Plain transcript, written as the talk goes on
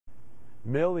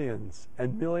Millions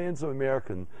and millions of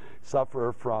Americans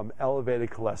suffer from elevated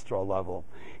cholesterol level.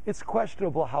 It's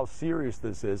questionable how serious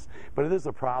this is, but it is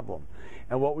a problem.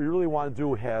 And what we really want to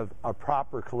do have are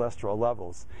proper cholesterol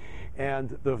levels.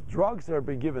 And the drugs that have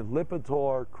been given,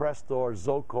 Lipitor, Crestor,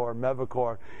 Zocor,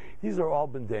 Prevacor, these have all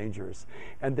been dangerous.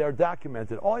 And they're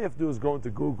documented. All you have to do is go into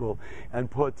Google and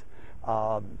put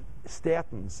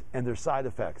statins and their side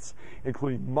effects,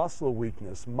 including muscle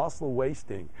weakness, muscle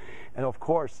wasting, and of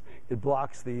course it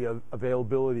blocks the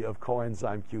availability of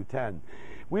coenzyme Q10.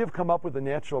 We have come up with a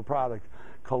natural product,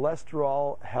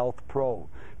 Cholesterol Health Pro.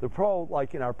 The Pro,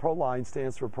 like in our Pro line,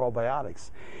 stands for probiotics.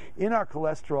 In our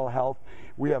Cholesterol Health,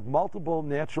 we have multiple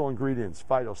natural ingredients,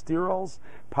 phytosterols,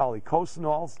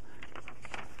 polycosanols,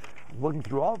 I'm looking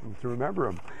through all of them to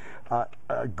remember them.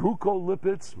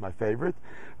 Glucolipids, my favorite,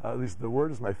 at least the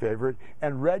word is my favorite,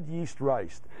 and red yeast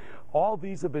rice. All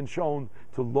these have been shown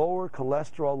to lower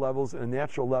cholesterol levels at a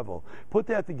natural level. Put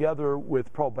that together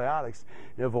with probiotics,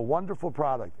 you have a wonderful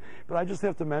product. But I just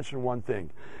have to mention one thing.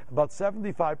 About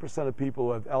 75% of people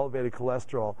who have elevated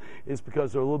cholesterol is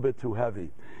because they're a little bit too heavy.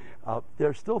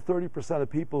 There's still 30% of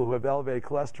people who have elevated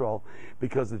cholesterol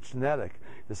because it's genetic.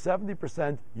 The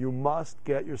 70%, you must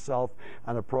get yourself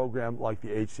on a program like the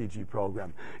HCG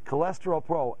program. Cholesterol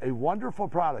Pro, a wonderful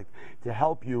product to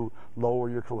help you lower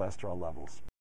your cholesterol levels.